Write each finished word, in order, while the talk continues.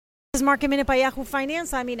is Market Minute by Yahoo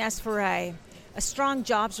Finance. I'm Ines Ferre. A strong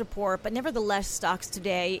jobs report, but nevertheless, stocks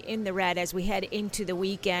today in the red as we head into the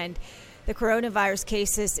weekend. The coronavirus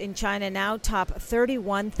cases in China now top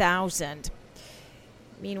 31,000.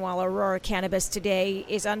 Meanwhile, Aurora Cannabis today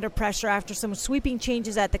is under pressure after some sweeping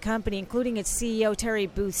changes at the company, including its CEO, Terry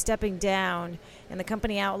Booth, stepping down. And the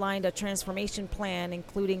company outlined a transformation plan,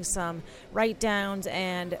 including some write-downs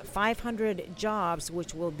and 500 jobs,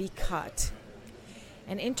 which will be cut.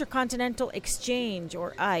 An Intercontinental Exchange,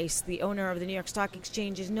 or ICE, the owner of the New York Stock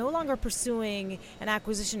Exchange, is no longer pursuing an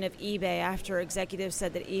acquisition of eBay after executives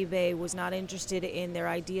said that eBay was not interested in their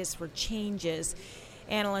ideas for changes.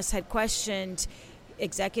 Analysts had questioned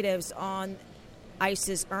executives on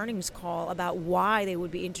ICE's earnings call about why they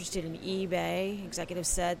would be interested in eBay. Executives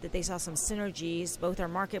said that they saw some synergies. Both are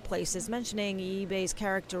marketplaces, mentioning eBay's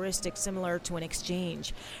characteristics similar to an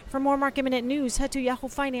exchange. For more Market Minute news, head to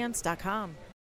yahoofinance.com.